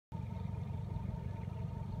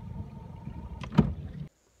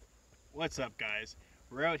What's up, guys?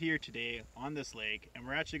 We're out here today on this lake and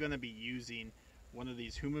we're actually going to be using one of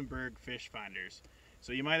these Humminbird fish finders.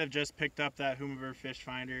 So you might have just picked up that Humminbird fish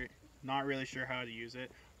finder, not really sure how to use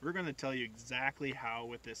it. We're going to tell you exactly how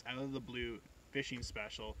with this out of the blue fishing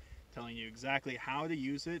special, telling you exactly how to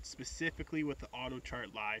use it, specifically with the Auto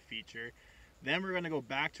Chart Live feature. Then we're going to go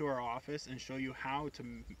back to our office and show you how to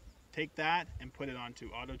take that and put it onto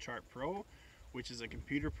Auto Chart Pro, which is a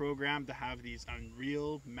computer program to have these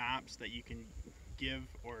unreal maps that you can give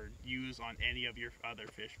or use on any of your other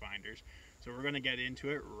fish finders. So we're going to get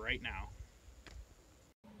into it right now.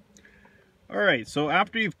 Alright, so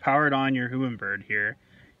after you've powered on your Humminbird here,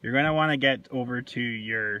 you're going to want to get over to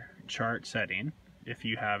your chart setting if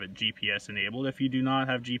you have it GPS enabled. If you do not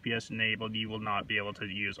have GPS enabled, you will not be able to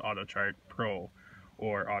use Auto Chart Pro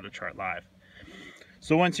or Auto Chart Live.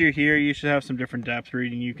 So once you're here, you should have some different depth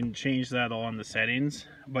reading. You can change that all in the settings.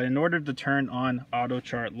 But in order to turn on Auto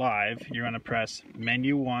Chart Live, you're going to press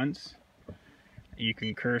menu once. You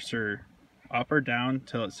can cursor up or down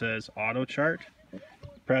till it says Auto Chart.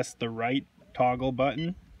 Press the right toggle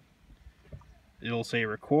button. It'll say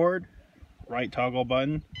record. Right toggle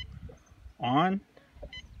button on.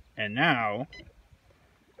 And now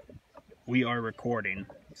we are recording.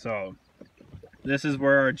 So this is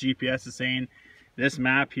where our GPS is saying this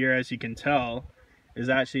map here, as you can tell, is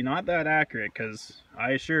actually not that accurate, because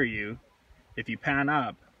I assure you, if you pan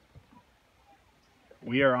up,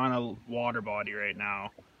 we are on a water body right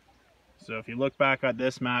now. So if you look back at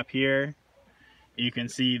this map here, you can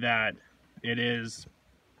see that it is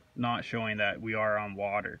not showing that we are on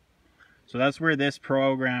water. So that's where this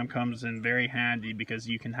program comes in very handy, because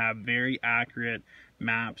you can have very accurate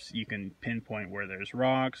maps. You can pinpoint where there's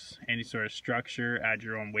rocks, any sort of structure, add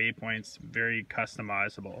your own waypoints, very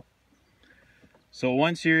customizable. So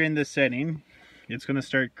once you're in this setting, it's going to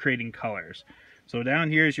start creating colors. So down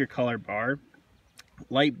here is your color bar.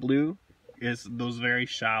 Light blue is those very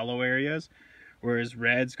shallow areas, whereas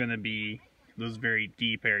red's going to be those very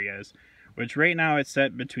deep areas, which right now it's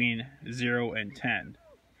set between 0 and 10.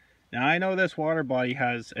 Now I know this water body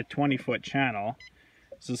has a 20-foot channel,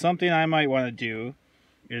 so something I might want to do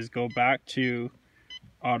is go back to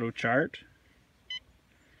Auto Chart,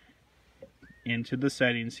 into the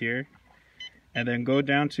settings here, and then go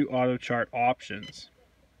down to Auto Chart Options.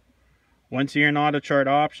 Once you're in Auto Chart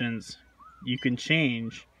Options, you can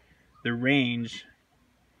change the range,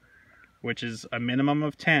 which is a minimum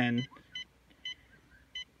of 10,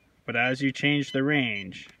 but as you change the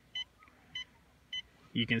range,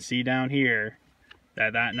 you can see down here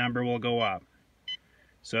that that number will go up.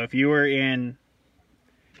 So if you were in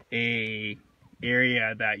a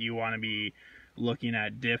area that you want to be looking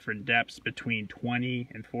at different depths between 20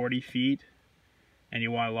 and 40 feet and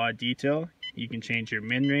you want a lot of detail, you can change your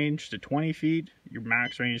min range to 20 feet, your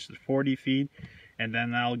max range to 40 feet, and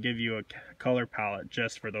then that'll give you a color palette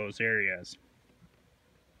just for those areas.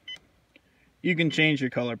 You can change your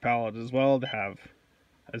color palette as well to have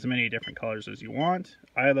as many different colors as you want.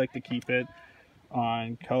 I like to keep it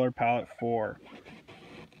on color palette 4.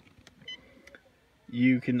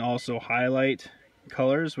 You can also highlight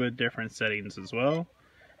colors with different settings as well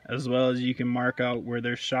as you can mark out where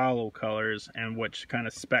there's shallow colors and which kind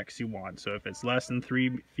of specs you want. So if it's less than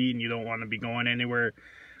 3 feet and you don't want to be going anywhere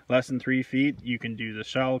less than 3 feet, you can do the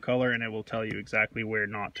shallow color and it will tell you exactly where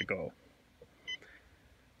not to go.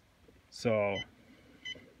 So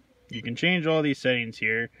you can change all these settings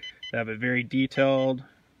here to have it very detailed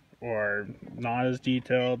or not as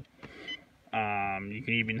detailed. You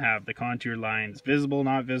can even have the contour lines visible,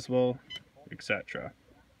 not visible, etc.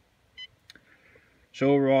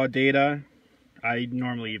 Show raw data. I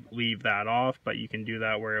normally leave that off, but you can do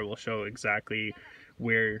that where it will show exactly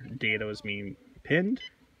where data is being pinned.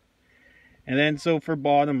 And then so for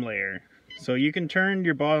bottom layer, so you can turn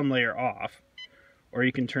your bottom layer off or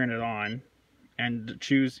you can turn it on and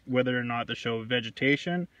choose whether or not to show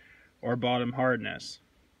vegetation or bottom hardness.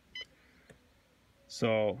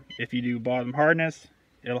 So if you do bottom hardness,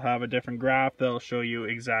 it'll have a different graph that'll show you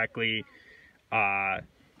exactly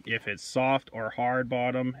if it's soft or hard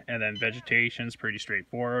bottom, and then vegetation is pretty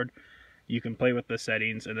straightforward. You can play with the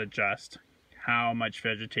settings and adjust how much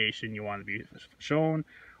vegetation you want to be shown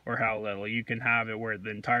or how little. You can have it where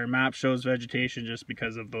the entire map shows vegetation just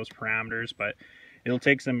because of those parameters, but it'll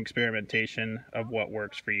take some experimentation of what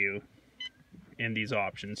works for you in these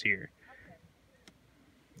options here.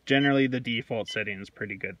 Generally, the default setting is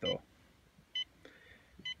pretty good though.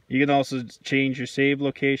 You can also change your save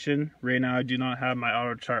location. Right now I do not have my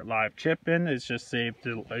Auto Chart Live chip in, it's just saved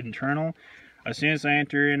to internal. As soon as I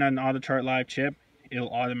enter in an Auto Chart Live chip, it'll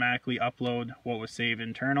automatically upload what was saved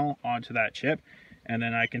internal onto that chip, and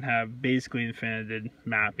then I can have basically infinite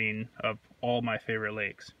mapping of all my favorite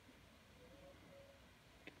lakes.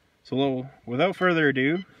 So without further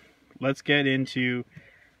ado, let's get into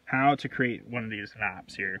how to create one of these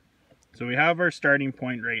maps here. So we have our starting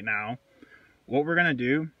point right now. What we're going to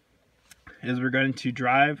do is we're going to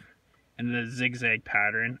drive in the zigzag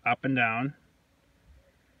pattern up and down.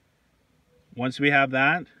 Once we have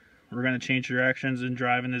that, we're going to change directions and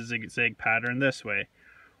drive in the zigzag pattern this way.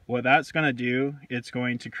 What that's going to do, it's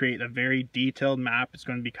going to create a very detailed map. It's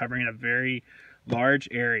going to be covering a very large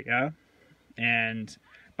area, and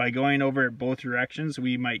by going over both directions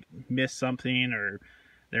we might miss something, or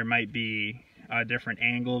there might be a different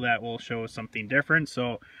angle that will show something different.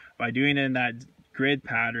 So by doing it in that grid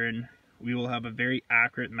pattern, we will have a very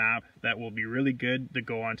accurate map that will be really good to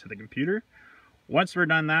go onto the computer. Once we're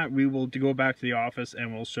done that, we will go back to the office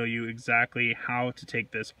and we'll show you exactly how to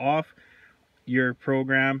take this off your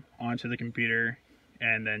program onto the computer,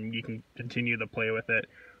 and then you can continue to play with it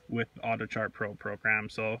with AutoChart Pro program.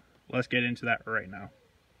 So let's get into that right now.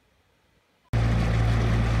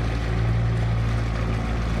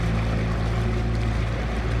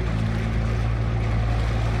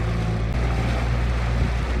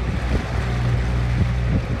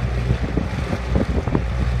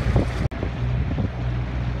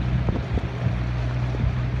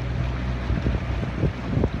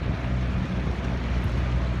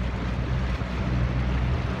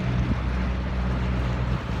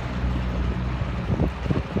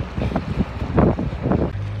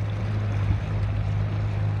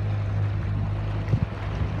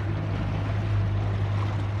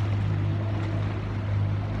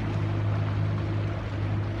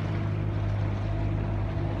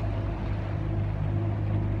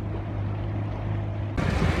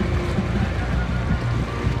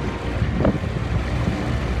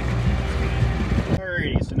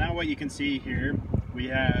 So now what you can see here, we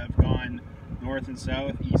have gone north and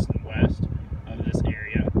south, east and west of this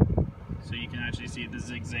area. So you can actually see the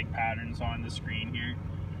zigzag patterns on the screen here.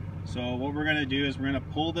 So what we're going to do is we're going to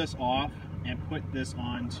pull this off and put this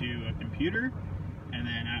onto a computer, and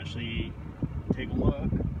then actually take a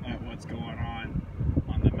look at what's going on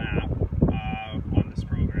the map on this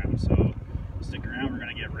program. So stick around, we're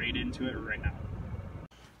going to get right into it right now.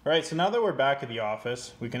 Alright, so now that we're back at the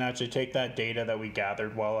office, we can actually take that data that we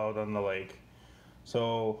gathered while out on the lake.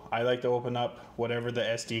 So I like to open up whatever the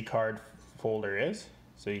SD card folder is.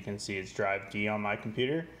 So you can see it's Drive D on my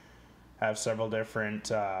computer. I have several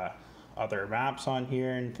different other maps on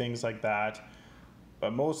here and things like that.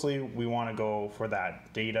 But mostly we want to go for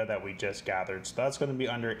that data that we just gathered. So that's going to be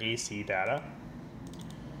under AC data.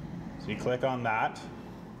 So you click on that,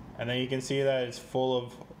 and then you can see that it's full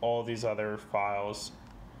of all these other files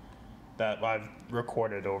that I've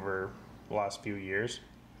recorded over the last few years.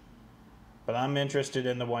 But I'm interested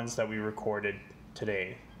in the ones that we recorded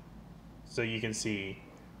today. So you can see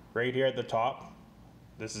right here at the top,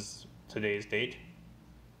 this is today's date,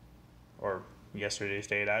 or yesterday's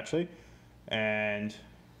date actually, and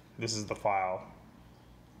this is the file.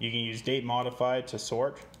 You can use date modified to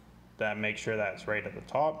sort that, make sure that's right at the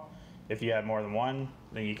top. If you have more than one,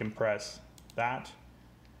 then you can press that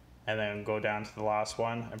and then go down to the last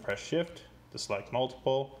one and press shift to select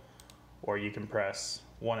multiple, or you can press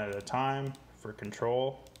one at a time for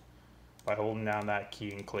control by holding down that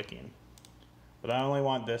key and clicking. But I only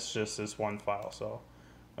want just this one file, so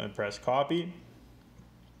I'm going to press copy.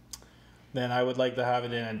 Then I would like to have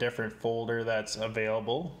it in a different folder that's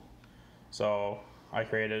available. So I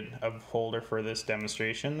created a folder for this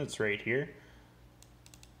demonstration that's right here.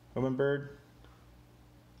 Humminbird,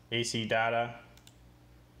 AC data,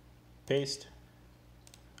 paste.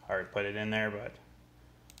 I already put it in there,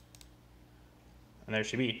 and there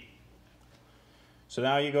should be. So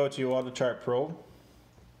now you go to AutoChart Pro, and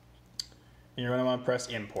you're going to want to press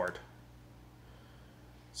import.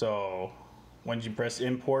 So once you press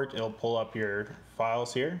import, it'll pull up your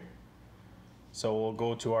files here. So we'll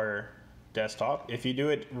go to our desktop. If you do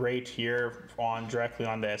it right here directly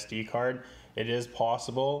on the SD card, it is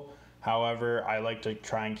possible. However, I like to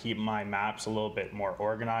try and keep my maps a little bit more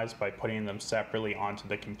organized by putting them separately onto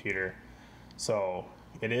the computer. So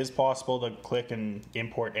it is possible to click and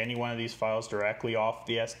import any one of these files directly off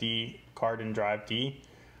the SD card in Drive D,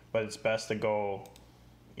 but it's best to go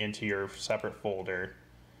into your separate folder,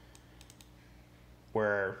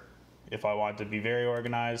 where if I want to be very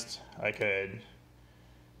organized, I could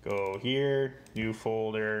go here, new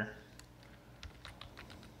folder,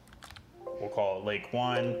 we'll call it Lake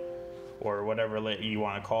 1, or whatever you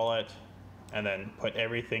want to call it, and then put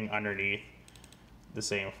everything underneath the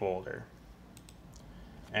same folder.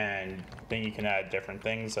 And then you can add different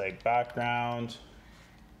things like background,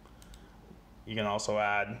 You can also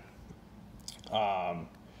add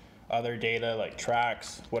other data like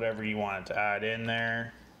tracks, whatever you want to add in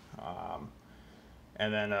there.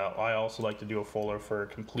 And then I also like to do a folder for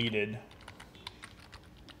completed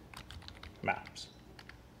maps.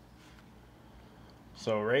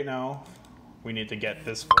 So right now we need to get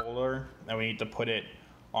this folder and we need to put it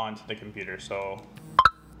onto the computer. So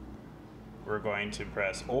we're going to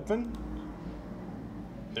press open.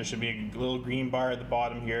 There should be a little green bar at the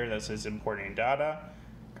bottom here that says importing data,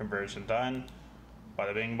 conversion done,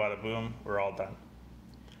 bada bing, bada boom, we're all done.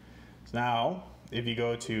 So now, if you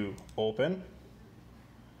go to open,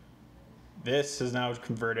 this is now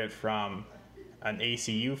converted from an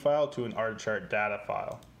ACU file to an R chart data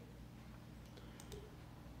file.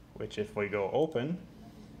 Which if we go open,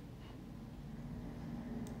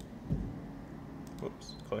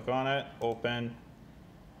 whoops, click on it, open.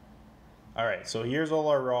 Alright, so here's all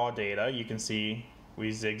our raw data. You can see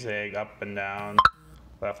we zigzag up and down,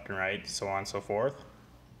 left and right, so on and so forth.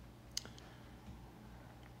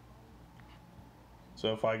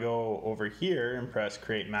 So if I go over here and press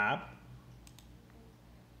create map,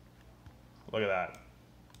 look at that,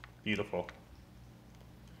 beautiful.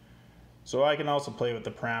 So I can also play with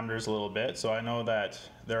the parameters a little bit. So I know that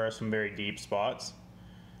there are some very deep spots,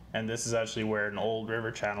 and this is actually where an old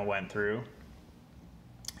river channel went through.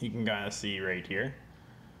 You can kind of see right here.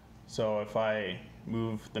 So if I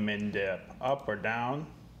move the min dip up or down,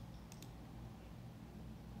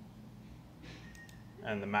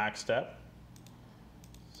 and the max step,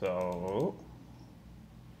 so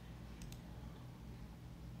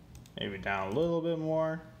maybe down a little bit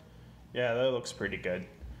more, yeah, that looks pretty good.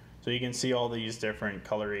 So you can see all these different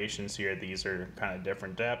colorations here. These are kind of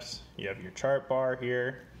different depths. You have your chart bar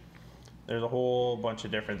here. There's a whole bunch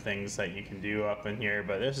of different things that you can do up in here,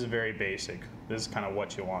 but this is very basic. This is kind of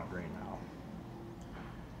what you want right now.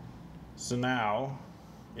 So now,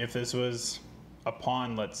 if this was a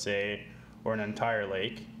pond, let's say, or an entire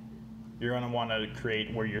lake, you're going to want to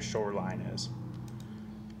create where your shoreline is.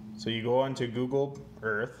 So you go onto Google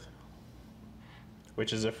Earth,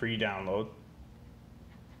 which is a free download.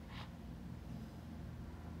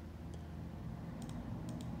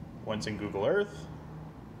 Once in Google Earth,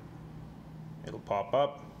 it'll pop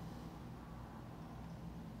up,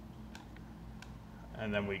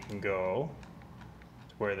 and then we can go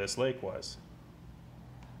to where this lake was.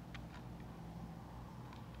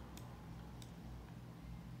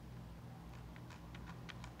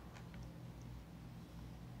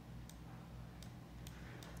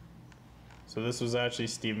 So this was actually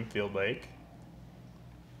Stephenfield Lake,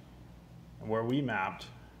 and where we mapped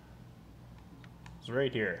is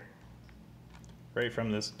right here, right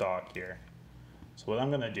from this dock here. So what I'm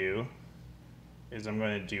going to do is I'm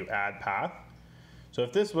going to do add path. So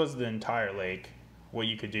if this was the entire lake, what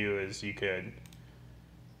you could do is you could,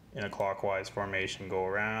 in a clockwise formation, go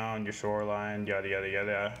around your shoreline, yada yada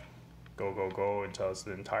yada, go until it's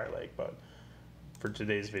the entire lake. But for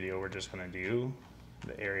today's video, we're just going to do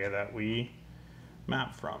the area that we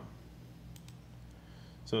map from.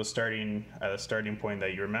 So starting at a starting point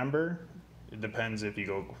that you remember, it depends if you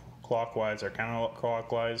go clockwise or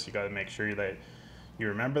counterclockwise. You got to make sure that you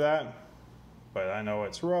remember that, but I know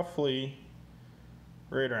it's roughly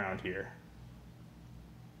right around here.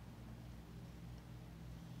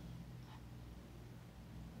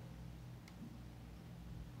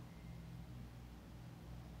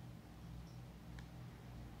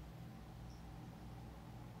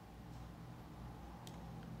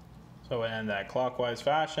 So in that clockwise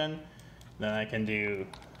fashion, then I can do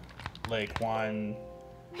Lake 1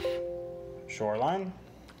 shoreline.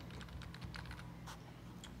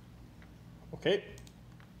 Okay.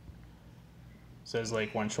 Says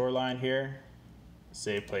Lake 1 shoreline here.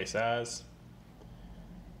 Save place as.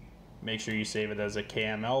 Make sure you save it as a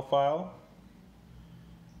KML file.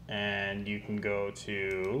 And you can go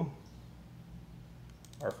to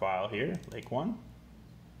our file here, Lake 1.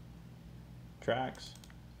 Tracks.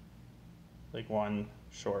 Lake 1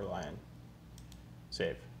 shoreline.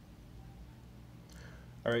 Save.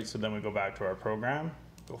 Alright, so then we go back to our program.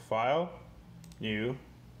 Go File, New,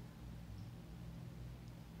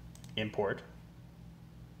 Import,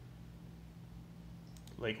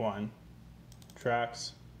 Lake 1,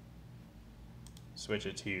 Tracks, switch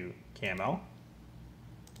it to KML,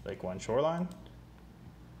 Lake 1 shoreline,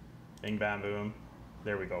 bing bam boom,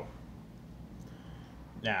 there we go.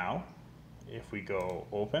 Now, if we go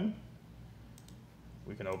open,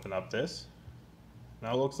 we can open up this.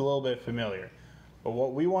 Now it looks a little bit familiar, but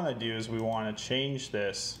what we want to do is we want to change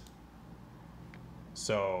this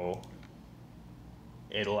so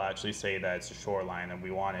it'll actually say that it's a shoreline, and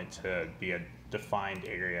we want it to be a defined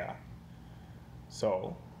area.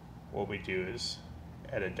 So what we do is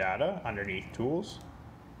edit data underneath tools.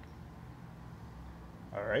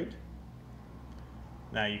 All right.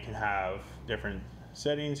 Now you can have different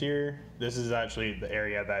settings here. This is actually the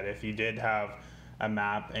area that if you did have a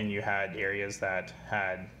map and you had areas that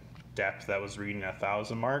had depth that was reading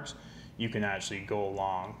 1,000 marks, you can actually go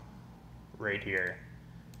along right here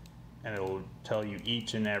and it'll tell you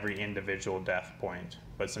each and every individual depth point.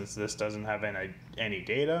 But since this doesn't have any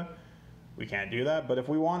data, we can't do that. But if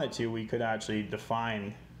we wanted to, we could actually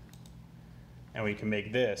define, and we can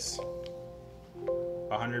make this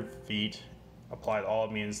 100 feet applied. All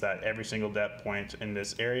it means that every single depth point in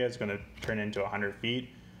this area is going to turn into 100 feet.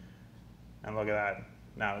 And look at that,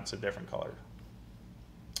 now it's a different color.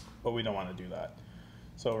 But we don't want to do that.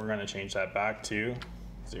 So we're going to change that back to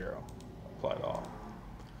 0, apply to all.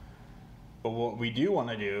 But what we do want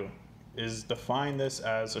to do is define this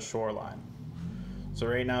as a shoreline. So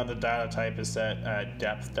right now the data type is set at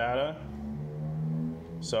depth data.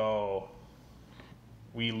 So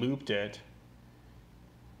we looped it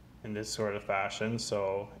in this sort of fashion.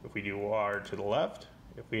 So if we do water to the left,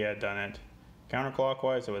 if we had done it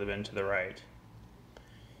counterclockwise, it would have been to the right.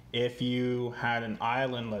 If you had an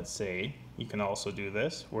island, let's say, you can also do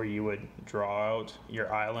this, where you would draw out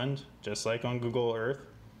your island, just like on Google Earth,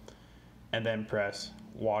 and then press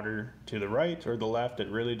water to the right or the left, it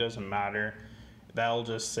really doesn't matter. That'll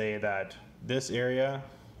just say that this area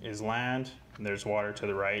is land, and there's water to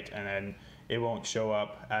the right, and then it won't show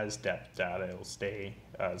up as depth data, it'll stay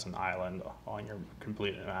as an island on your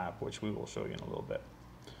completed map, which we will show you in a little bit.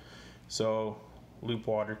 So loop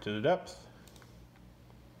water to the depth,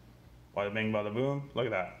 bada bing bada boom, look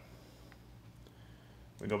at that.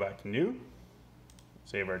 We go back to new,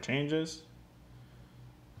 save our changes.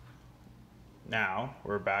 Now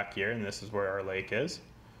we're back here and this is where our lake is.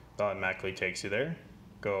 It automatically takes you there.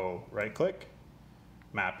 Go right click,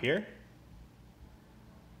 map here.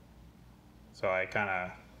 So I kind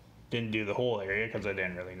of didn't do the whole area because I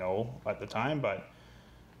didn't really know at the time, but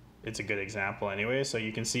it's a good example anyway. So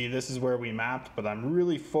you can see this is where we mapped, but I'm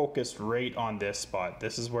really focused right on this spot.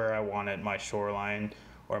 This is where I wanted my shoreline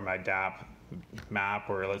or my DAP map,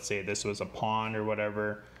 or let's say this was a pond or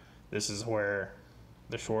whatever. This is where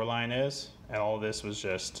the shoreline is, and all this was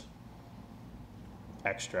just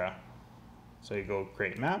extra. So you go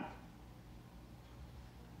create map.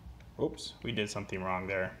 Oops, we did something wrong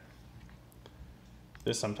there.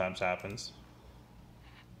 This sometimes happens.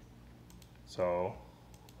 So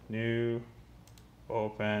new,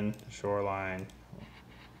 open, shoreline.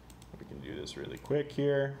 We can do this really quick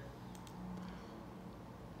here.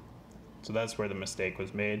 So that's where the mistake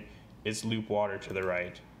was made. It's loop water to the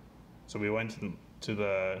right. So we went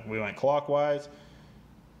we went clockwise.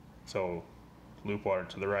 So loop water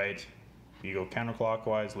to the right. You go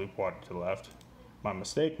counterclockwise, loop water to the left. My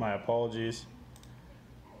mistake, my apologies.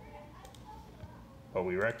 But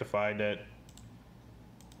we rectified it.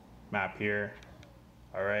 Map here.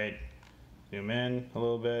 All right, zoom in a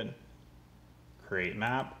little bit. Create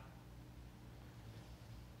map.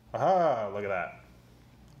 Aha, look at that.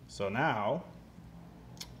 So now,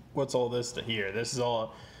 what's all this to here? This is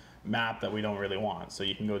all a map that we don't really want. So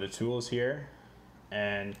you can go to tools here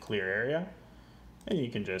and clear area. And you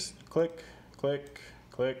can just click, click,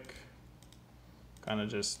 click. Kind of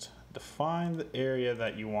just define the area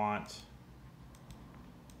that you want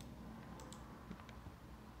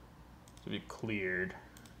to be cleared.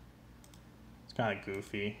 It's kind of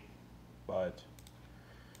goofy, but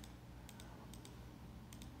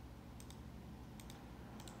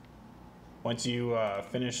once you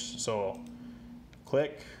finish, so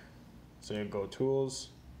click, so you go tools,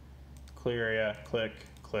 clear area, click,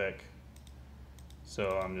 click.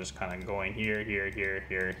 So I'm just kind of going here, here, here,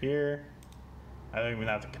 here, here. I don't even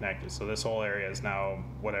have to connect it. So this whole area is now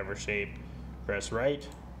whatever shape. Press right,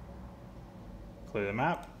 clear the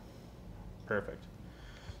map, perfect.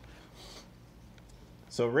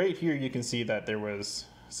 So right here you can see that there was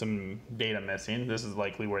some data missing. This is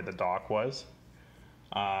likely where the dock was.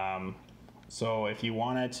 So if you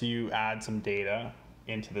wanted to add some data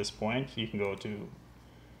into this point, you can go to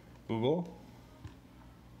Google.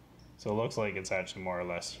 So it looks like it's actually more or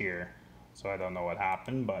less here. So I don't know what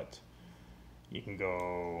happened, but you can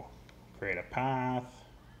go create a path.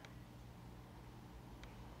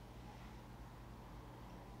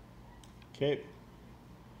 Okay.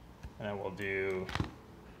 And then we'll do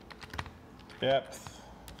depth,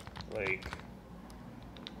 lake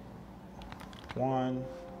 1.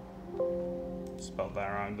 Spelled that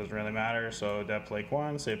wrong, doesn't really matter. So depth lake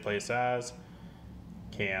 1, save place as,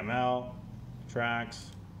 KML,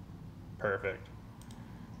 tracks, perfect.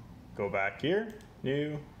 Go back here,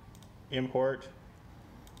 new, import,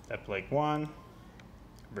 Step Lake 1,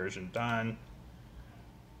 version done.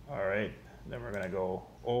 All right, then we're gonna go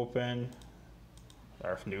open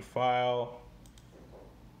our new file,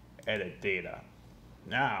 edit data.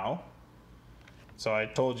 Now, so I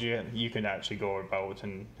told you you can actually go about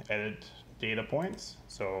and edit data points.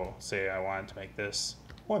 So say I wanted to make this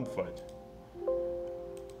 1 foot.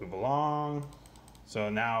 Move along. So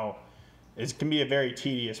now it can be a very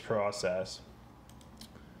tedious process.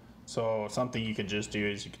 So something you could just do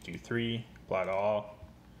is you could do 3, apply to all.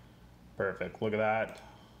 Perfect, look at that.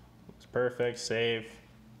 Looks perfect, save.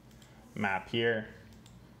 Map here.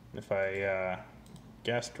 If I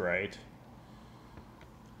guessed right,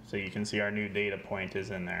 so you can see our new data point is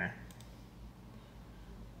in there.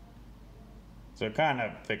 So it kind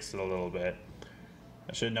of fixed it a little bit.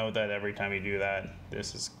 I should note that every time you do that,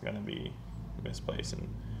 this is going to be misplaced.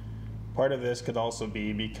 And part of this could also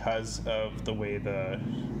be because of the way the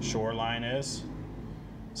shoreline is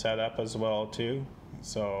set up as well too.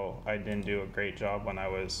 So I didn't do a great job when I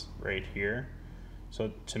was right here.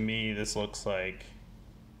 So to me, this looks like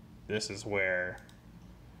this is where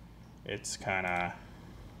it's kind of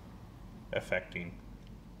affecting.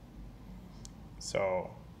 So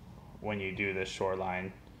when you do this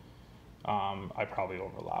shoreline, I probably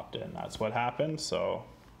overlapped it and that's what happened. So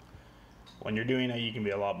when you're doing it, you can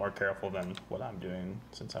be a lot more careful than what I'm doing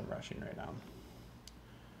since I'm rushing right now.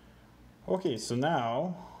 Okay, so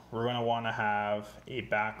now we're going to want to have a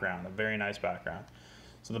background, a very nice background.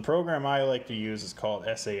 So the program I like to use is called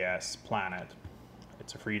SAS Planet.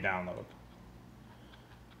 It's a free download.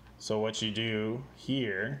 So what you do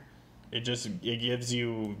here, it gives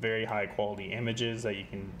you very high quality images that you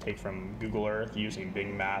can take from Google Earth using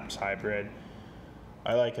Bing Maps hybrid.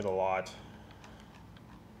 I like it a lot.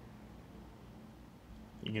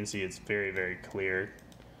 You can see it's very, very clear.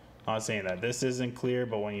 I'm not saying that this isn't clear,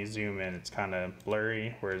 but when you zoom in, it's kind of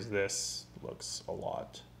blurry, whereas this looks a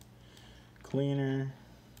lot cleaner.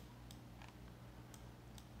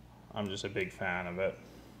 I'm just a big fan of it.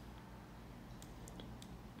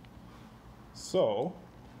 So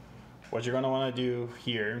what you're going to want to do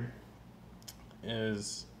here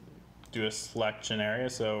is do a selection area.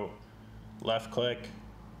 So left click.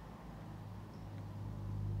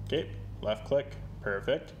 Okay, left click,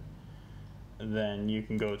 perfect. And then you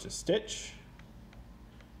can go to stitch.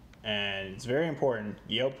 And it's very important,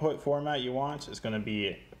 the output format you want is going to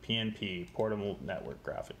be PNP, portable network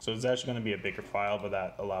graphic. So it's actually going to be a bigger file, but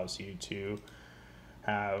that allows you to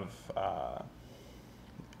have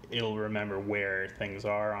it'll remember where things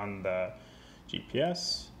are on the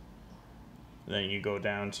GPS. Then you go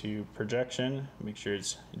down to projection, make sure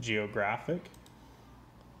it's geographic.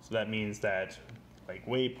 So that means that like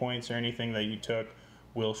waypoints or anything that you took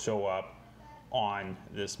will show up on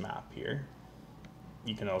this map here.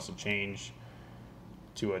 You can also change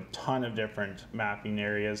to a ton of different mapping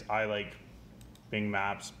areas. I like Bing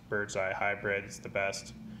Maps, Bird's Eye Hybrid is the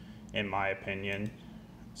best in my opinion.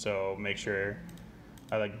 So make sure,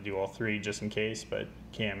 I like to do all 3 just in case, but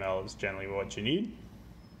KML is generally what you need.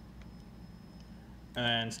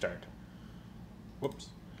 And start. Whoops.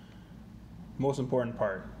 Most important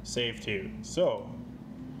part, save to. So,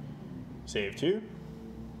 save to,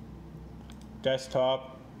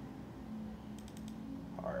 desktop,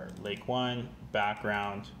 our Lake 1,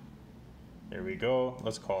 background, there we go.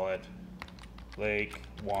 Let's call it Lake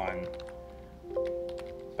 1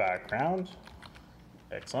 background.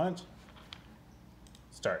 Excellent.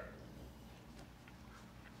 Start.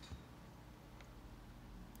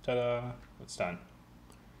 Ta-da, it's done.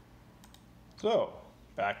 So,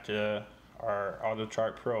 back to our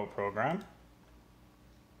AutoChart Pro program.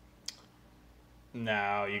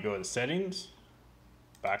 Now you go to settings,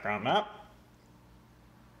 background map,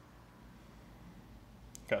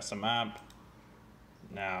 custom map.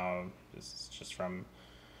 Now, this is just from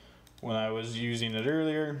when I was using it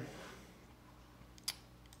earlier.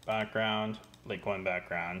 Background, Lake 1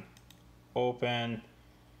 background, open,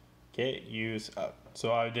 okay, use up.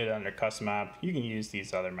 So I did it under custom map. You can use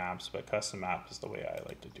these other maps, but custom map is the way I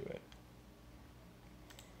like to do it.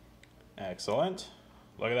 Excellent.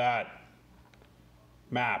 Look at that.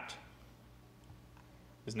 Mapped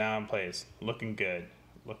is now in place. Looking good.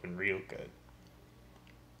 Looking real good.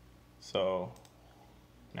 So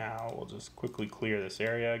now we'll just quickly clear this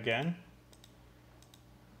area again.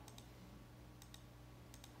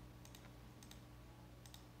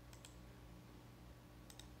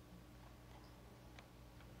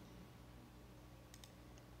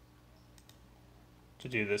 To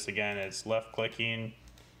do this again, it's left clicking,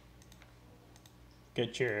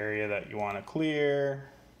 get your area that you want to clear,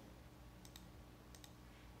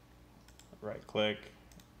 right click,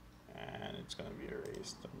 and it's going to be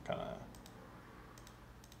erased.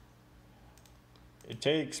 It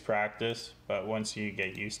takes practice, but once you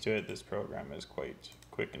get used to it, this program is quite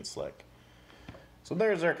quick and slick. So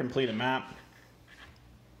there's our completed map.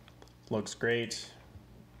 Looks great.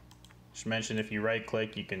 Just mention, if you right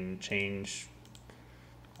click, you can change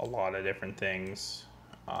a lot of different things.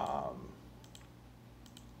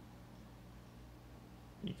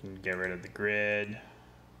 You can get rid of the grid. You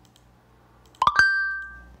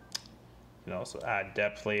can also add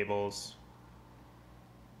depth labels,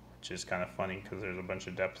 which is kind of funny because there's a bunch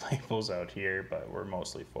of depth labels out here, but we're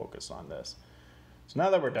mostly focused on this. So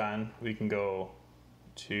now that we're done, we can go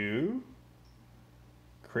to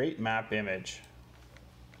create map image.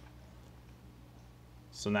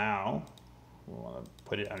 So now we want to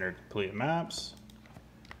put it under completed maps,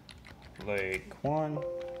 Lake 1.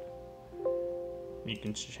 You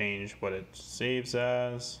can change what it saves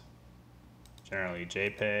as. Generally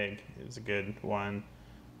JPEG is a good one.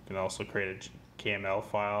 You can also create a KML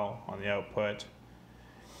file on the output.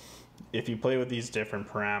 If you play with these different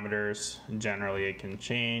parameters, generally it can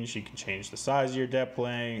change. You can change the size of your depth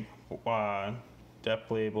labels.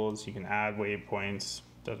 You can add waypoints,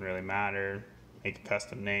 doesn't really matter. Make a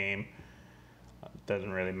custom name,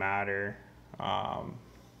 doesn't really matter.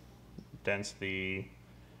 Density,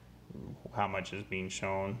 how much is being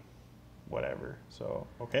shown, whatever. So,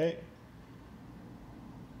 okay.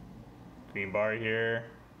 Green bar here.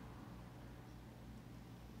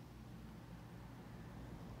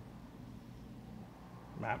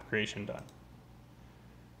 Map creation done.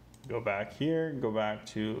 Go back here, go back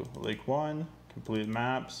to Lake 1, complete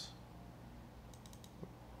maps.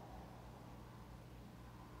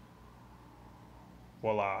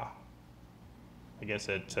 Voila. I guess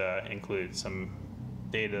it includes some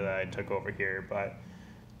data that I took over here, but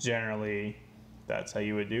generally that's how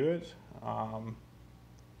you would do it.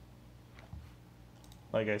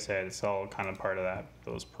 Like I said, it's all kind of part of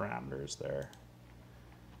those parameters there.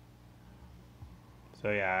 So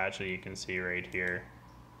yeah, actually you can see right here,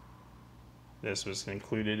 this was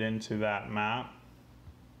included into that map.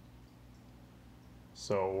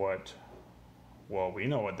 So well, we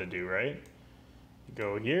know what to do, right? You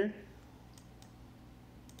go here,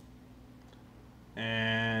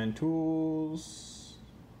 and tools,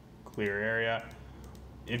 clear area.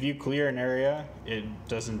 If you clear an area, it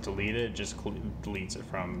doesn't delete it, it just deletes it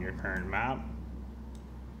from your current map.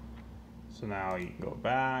 So now you can go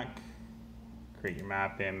back, create your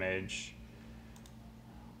map image.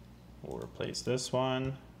 We'll replace this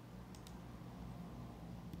one.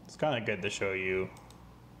 It's kind of good to show you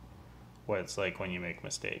what it's like when you make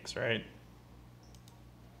mistakes, right?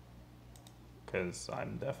 Because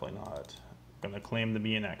I'm definitely not gonna claim to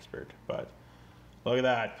be an expert, but look at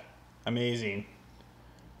that, amazing.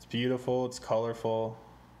 It's beautiful, it's colorful,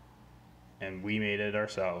 and we made it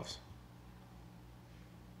ourselves.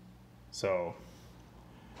 So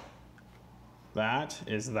that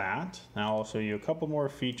is that. Now I'll show you a couple more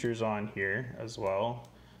features on here as well.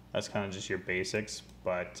 That's kind of just your basics,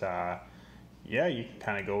 but yeah, you can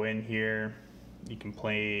kind of go in here. You can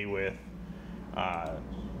play with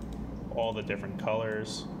all the different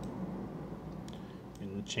colors. You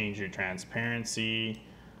can change your transparency.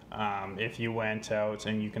 If you went out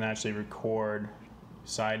and you can actually record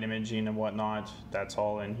side imaging and whatnot, that's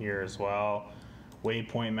all in here as well.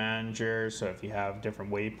 Waypoint manager, so if you have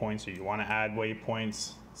different waypoints or you want to add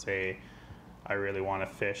waypoints, say I really want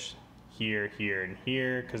to fish here, here, and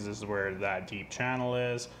here because this is where that deep channel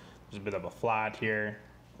is. There's a bit of a flat here,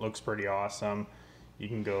 looks pretty awesome. You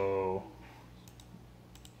can go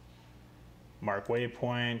mark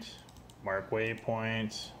waypoint, mark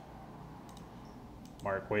waypoint,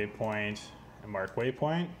 mark waypoint, and mark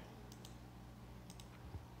waypoint.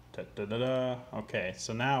 Okay,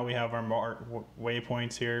 so now we have our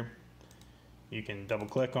waypoints here. You can double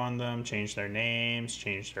click on them, change their names,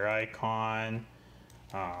 change their icon.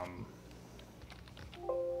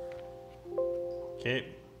 Okay,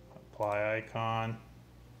 apply icon.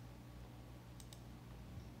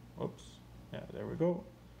 Oops, yeah, there we go.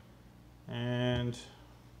 And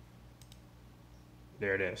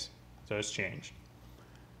there it is, so it's changed.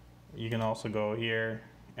 You can also go here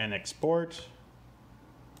and export.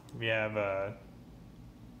 If you have a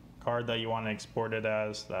card that you want to export it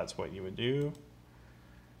as, that's what you would do.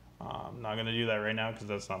 I'm not going to do that right now because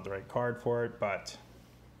that's not the right card for it, but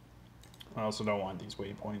I also don't want these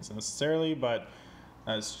waypoints necessarily, but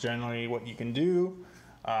that's generally what you can do.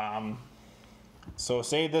 So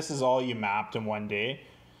say this is all you mapped in one day,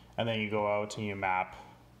 and then you go out and you map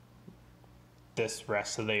this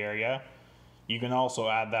rest of the area. You can also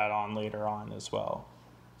add that on later on as well.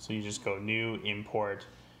 So you just go new, import,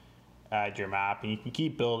 add your map, and you can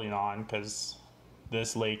keep building on, because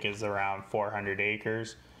this lake is around 400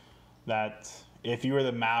 acres. That if you were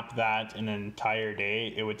to map that in an entire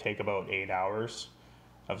day, it would take about 8 hours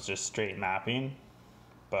of just straight mapping.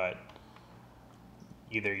 But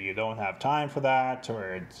either you don't have time for that,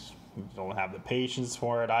 or you don't have the patience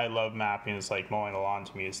for it. I love mapping. It's like mowing the lawn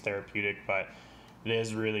to me. It's therapeutic, but it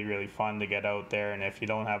is really, really fun to get out there. And if you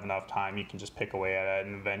don't have enough time, you can just pick away at it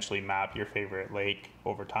and eventually map your favorite lake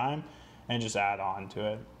over time and just add on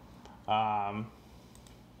to it.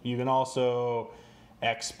 You can also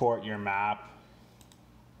export your map.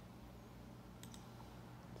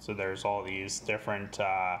 So there's all these different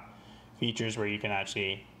features where you can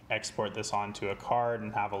actually export this onto a card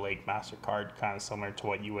and have a Lake Master card, kind of similar to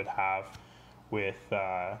what you would have with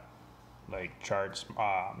like Charts,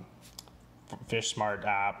 Fish Smart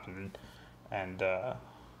app and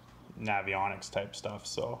Navionics type stuff.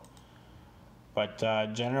 So, but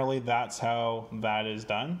generally that's how that is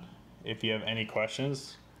done. If you have any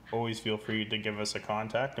questions, always feel free to give us a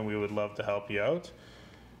contact, and we would love to help you out.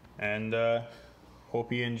 And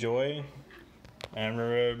hope you enjoy, and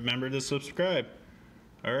remember to subscribe.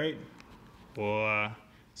 All right, we'll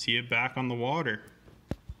see you back on the water.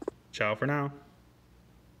 Ciao for now.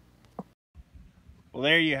 Well,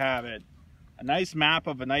 there you have it. A nice map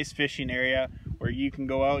of a nice fishing area where you can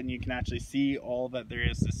go out and you can actually see all that there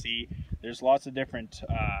is to see. There's lots of different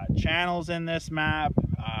channels in this map,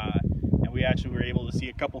 and we actually were able to see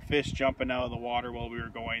a couple fish jumping out of the water while we were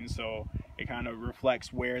going, so it kind of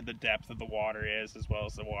reflects where the depth of the water is as well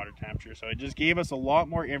as the water temperature. So it just gave us a lot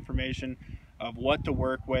more information of what to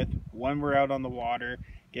work with when we're out on the water,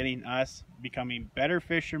 getting us becoming better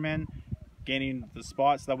fishermen, getting the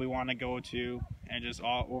spots that we want to go to, and just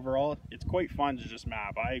overall it's quite fun to just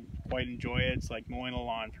map. I quite enjoy it. It's like mowing a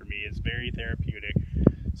lawn for me. It's very therapeutic.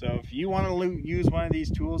 So if you want to use one of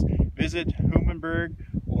these tools, visit Humminbird,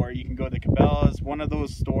 or you can go to Cabela's, one of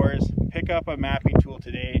those stores, pick up a mapping tool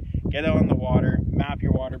today, get out on the water, map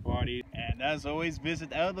your water body. And as always,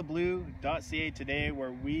 visit outoftheblue.ca today,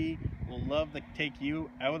 where we will love to take you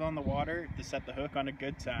out on the water to set the hook on a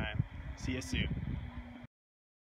good time. See you soon.